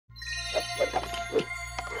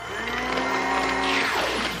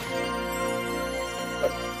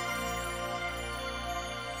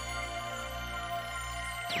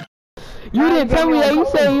You didn't tell me that. You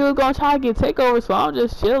said you was gonna try to get takeover, so I'm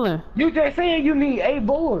just chilling. You just saying you need 8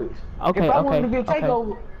 boards. Okay, if I okay, wanted to get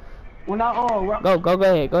takeover, when I go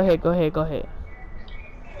ahead.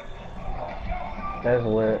 That's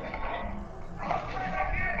weird.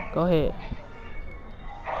 Go ahead.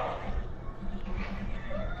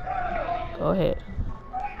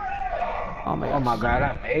 Oh my god,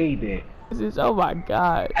 I made it. Oh my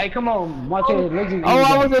god. Hey, come on, watch it. Let's just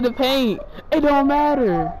I was in the paint. It don't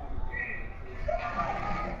matter.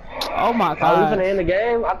 Oh my god. Are we finna end the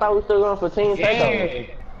game? I thought we still going for team takeover.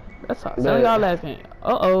 That's all. Some of y'all laughing.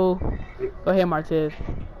 Uh-oh. Go ahead, Martez.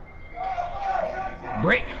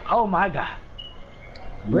 Brick. Oh my god.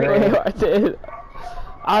 Brick. Go ahead, Martez.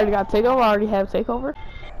 I already got takeover. I already have takeover.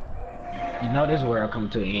 You know this world come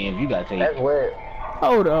to an end. You gotta take. That's weird.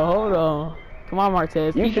 Hold on. Come on,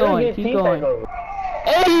 Martez. Keep going. Hey,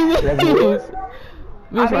 miss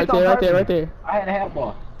Martez. Right there. I had a half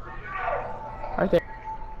ball. Right there.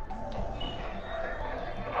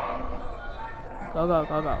 Go.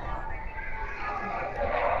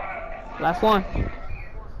 Last one.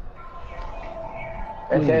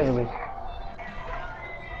 That's heavily.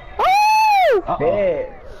 Woo! Yeah.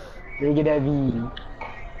 Let me get that V.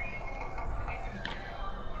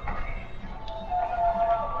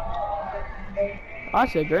 I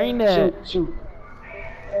should green that. Shoot.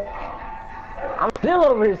 I'm still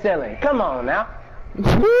over here selling. Come on now. Woo!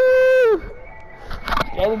 I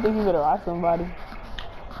didn't think you could rock somebody.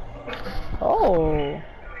 Oh.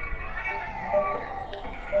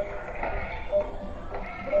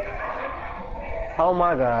 Oh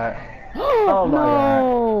my god. Oh my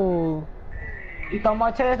god. You thought my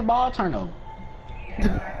chest ball turnover.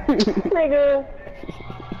 Nigga.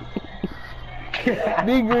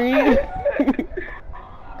 Big green.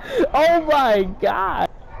 Oh my god.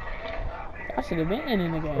 I should have been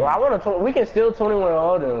in the game. Well, I want to. We can still 21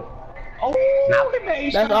 all them. Oh,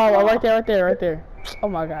 that's all. Right there. Oh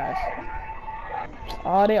my gosh.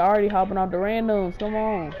 Oh, they already hopping off the randoms. Come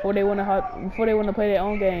on, before they wanna play their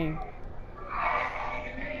own game.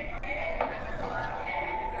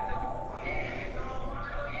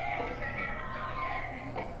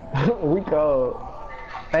 We go.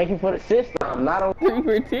 Thank you for the system. I'm not on 3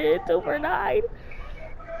 for 10, 2 for 9.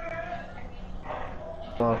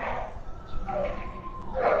 Oh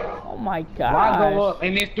my god. Why go up?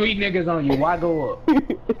 And there's 3 niggas on you. Why go up?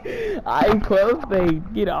 I close face.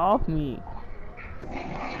 Get off me.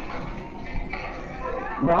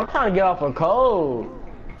 Bro, I'm trying to get off a cold.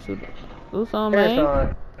 Do something,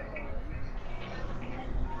 man.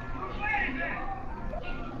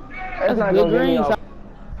 That's not good green.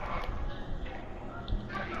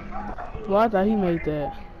 Well, I thought he made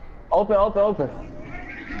that. Open.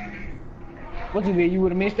 What you did? You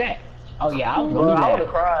would have missed that. Oh yeah, I would have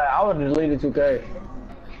cried. I would have deleted 2K.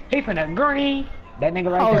 He finna green. That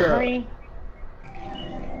nigga right there green.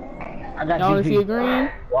 I got y'all wanna see a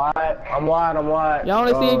green? Wide. I'm wide. Y'all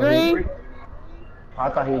wanna see a green? I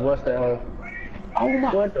thought he was that one. Oh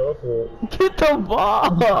my. What the fuck? Get the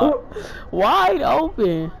ball. Wide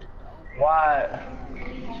open. Wide.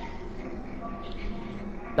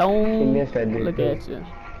 Don't look at you.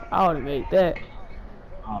 I would have made that.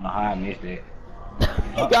 I don't know how I missed that.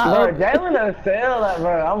 Bro, Jalen done sell that,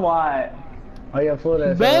 bro. I'm wide. Oh yeah, full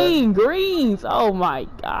that. Bang greens. Oh my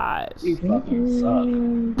gosh. You fucking suck.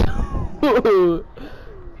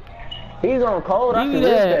 He's on cold. I can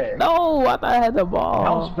that. No, I thought I had the ball.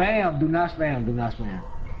 Don't spam. Do not spam.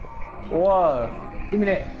 What? Give me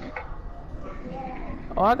that.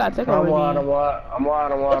 Oh, I got to take over. I'm wide.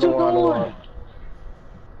 What you doing?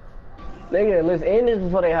 Nigga, let's end this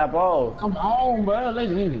before they hop off. Come on, bro.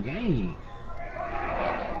 Let's end the game.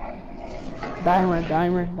 Dimer.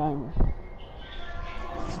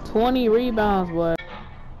 20 rebounds, boy.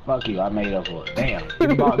 Fuck you, I made up for it. Damn.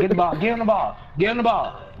 Get the ball. Give him the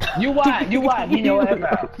ball. You wide. Get your ass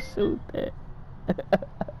out. Shoot that.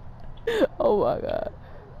 Oh my god.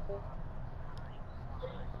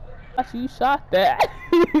 You shot that.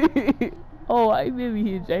 Oh, I didn't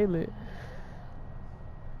hit Jalen.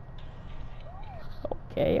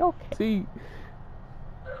 Okay. See.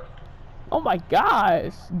 Oh my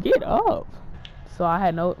gosh. Get up. So I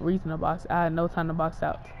had no reason to box. I had no time to box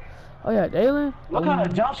out. Oh yeah, Jalen. What kind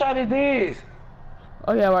of jump shot is this?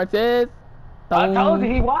 Oh yeah, Martez. I told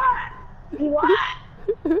you he wide.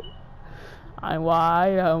 I'm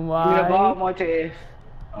wide. Give me the ball, Martez.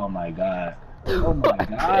 Oh my god.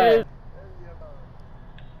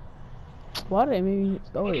 Why did they make me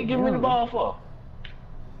throw it? What you give me the ball for?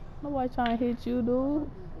 Nobody trying to hit you, dude.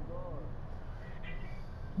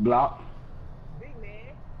 Block.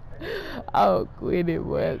 I'll quit it,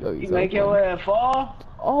 boy. You make your ass fall?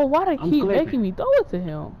 Oh, why they keep clipping. making me throw it to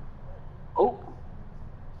him? Oh.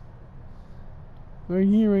 Right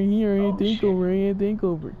here, right here, Oh, ain't think shit. over, ain't think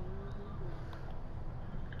over.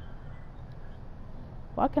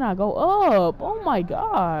 Why can't I go up? Oh my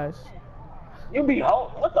gosh. You be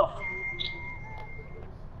home. What the?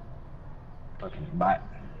 Fucking bot.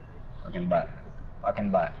 Fucking bot.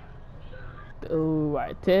 Fucking bot. Oh,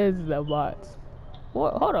 right, Tez the bots.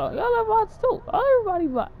 What? Hold on, y'all have bots too. Everybody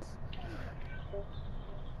bots.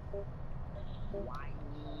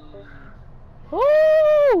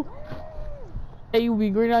 Woo! Hey, you be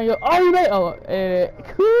green on your. Oh, you made. Oh,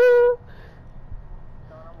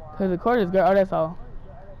 cause the court is good. Oh, that's all.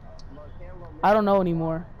 I don't know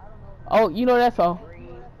anymore. Oh, you know that's all.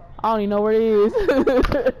 I don't even know where it is.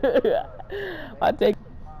 I take.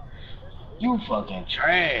 You fucking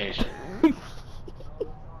trash.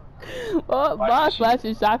 Oh, boss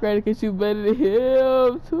flashing shot ready can shoot better than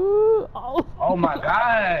him too. Oh my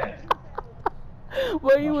god.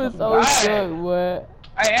 Boy, you was so stuck, boy.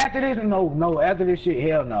 Hey, after this, no, after this shit,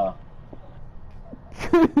 hell no.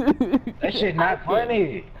 That shit not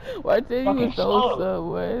funny. Why I tell you was so stuck,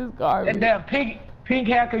 boy? It's garbage. That damn pink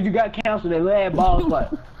hair cause you got canceled that last ball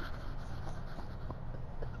spot.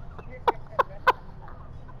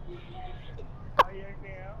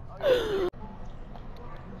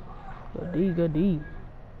 Good D.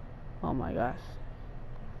 Oh my gosh.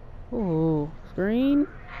 Ooh, screen.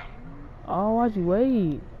 Oh, why'd you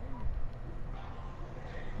wait?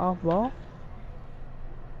 Off ball.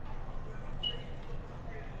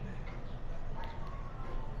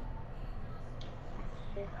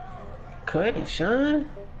 Cut it, son.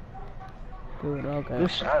 Good, okay.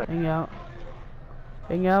 Good shot. Hang out.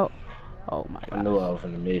 Hang out. Oh my god. I knew I was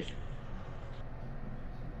gonna miss.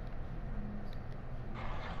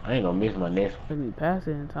 I ain't gonna miss my next one. Let me pass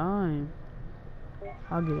it in time.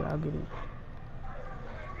 I'll get it, I'll get it.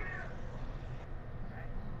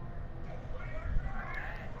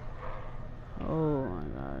 Oh my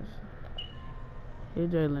gosh.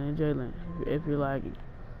 Hit Jalen, if you like it.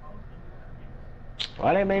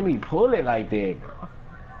 Why they made me pull it like that, bro?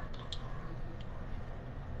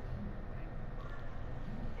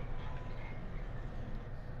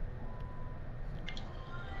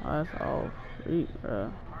 Oh, that's all free,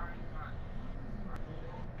 bro.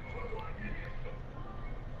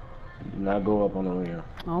 Do not go up on the rim.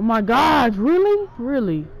 Oh my gosh, really?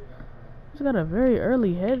 Really? Just got a very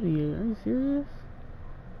early heavy. Are you serious?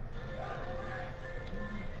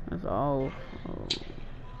 That's all.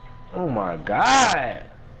 Oh my god.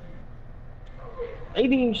 They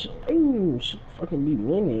didn't fucking be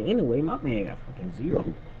winning. Anyway, my man got fucking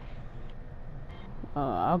 0.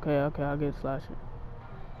 Okay, I'll get slashing.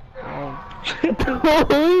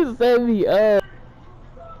 He set me up.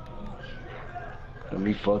 Got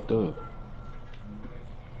me fucked up.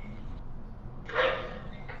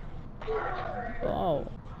 Oh.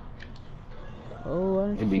 Oh, I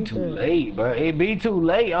didn't It be shoot too that. late, bro. It be too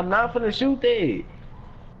late. I'm not finna shoot that.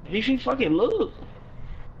 If he fucking look.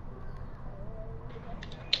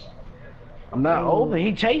 I'm not open.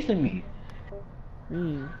 He chasing me.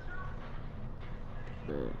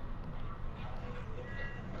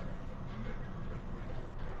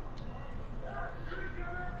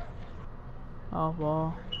 Off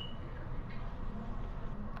ball.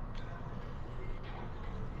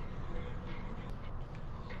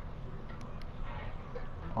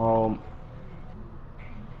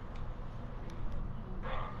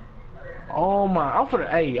 Oh my, I'm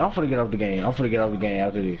finna get off the game. I'm finna get off the game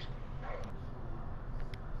after this.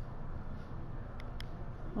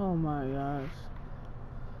 Oh my gosh.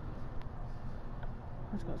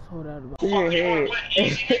 I just got sold out about your head.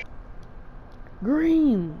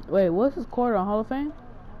 Green. Wait, what's his quarter on Hall of Fame?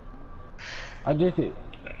 I just hit.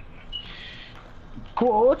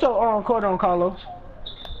 Cool. What's your quarter on Carlos?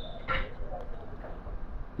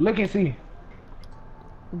 Look and see.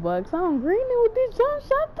 Bucks on green with this jump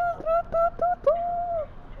shot.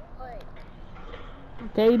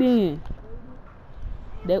 Okay then.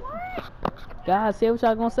 That guys, say what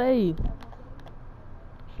y'all gonna say.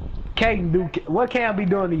 Caden, do what Cam be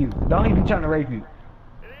doing to you? Don't he be trying to rape you?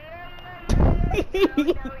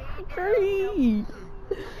 Green.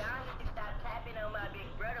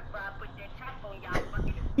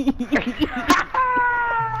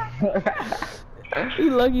 He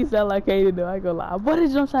lucky sound like Kaden though, I ain't gonna lie. What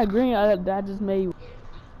is jump shot green I just made?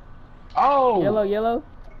 Oh! Yellow.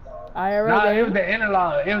 IRL Nah, game. it was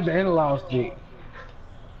the interlaw stick.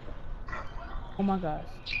 Oh my gosh.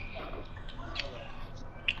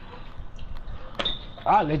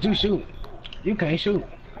 I'll let you shoot. You can't shoot.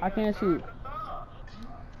 I can't shoot.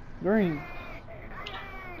 Green.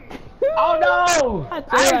 Oh no! I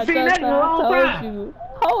ain't seen that in a long time.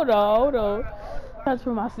 Hold on. That's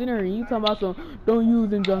for my center. You talking about some don't use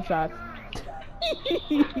them jump shots.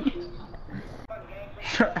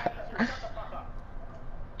 Shut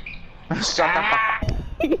the fuck up.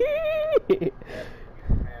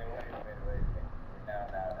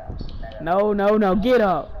 No, get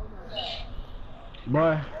up.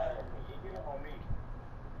 Boy.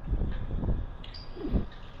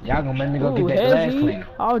 Y'all gonna make me go get that glass cleaner.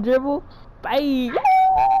 I'll dribble. Bye.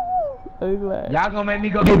 Y'all gonna make me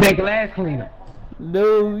go get that glass cleaner.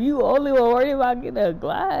 Dude, you only want to worry about getting a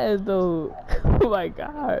glass, dude. Oh my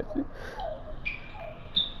gosh.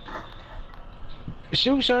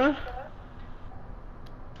 Shoot, son.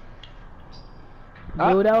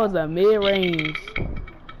 Dude, that was a mid-range.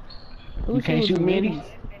 You can't shoot middies?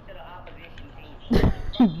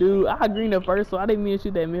 Dude, I greened the first, so I didn't mean to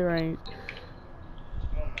shoot that mid-range.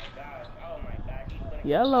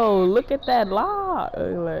 Yellow, look at that lock.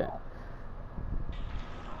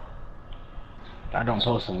 I don't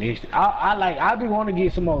post some this. I be want to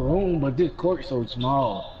get some more room, but this court's so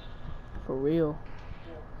small. For real.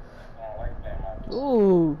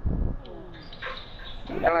 Ooh.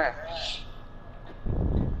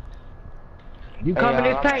 You come in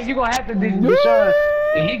this paint, you gonna have to do Sean,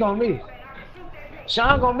 and he gonna miss.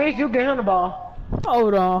 Sean gonna miss, you get him the ball.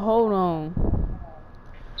 Hold on.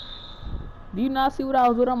 Do you not see what I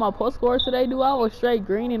was doing on my post scores today, dude? I was straight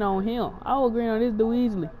greening on him. I was greening on this dude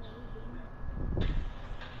easily.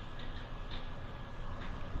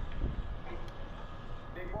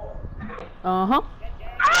 Uh-huh.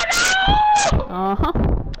 Uh-huh.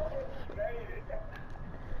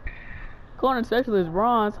 Corner specialist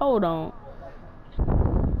bronze. Hold on.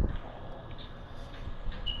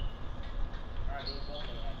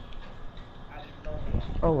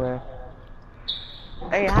 Oh well.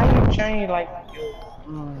 Hey, how you change like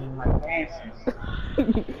dances?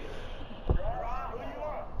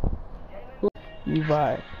 You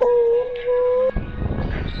vibe.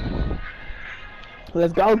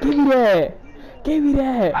 Let's go. Give me that. Give me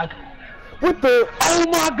that. What the? Oh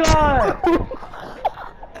my God!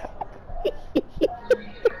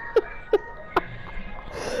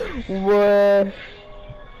 What?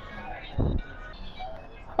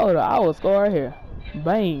 Hold on, I will score right here.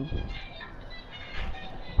 Bang.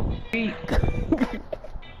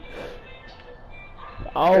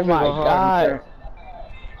 Oh my God.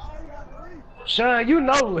 Sean, you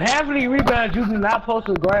know, half of these rebounds you do not supposed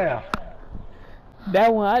to grab.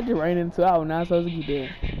 That one I just ran into, I was not supposed to get there.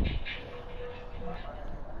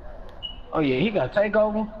 Oh yeah, he got to take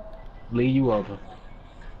over, leave you over.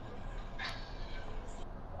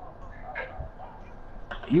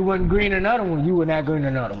 You wasn't green another one, you were not green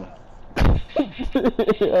another one.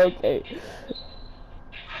 Okay.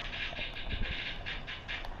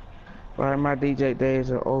 Alright, my DJ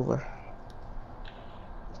days are over.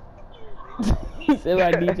 He said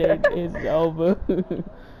my DJ days are over.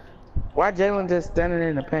 Why Jalen just standing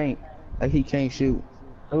in the paint like he can't shoot?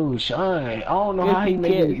 Oh, Sean, I don't know how he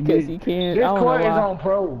made it. Because he can't. This court is on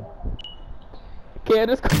pro.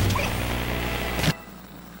 Can't.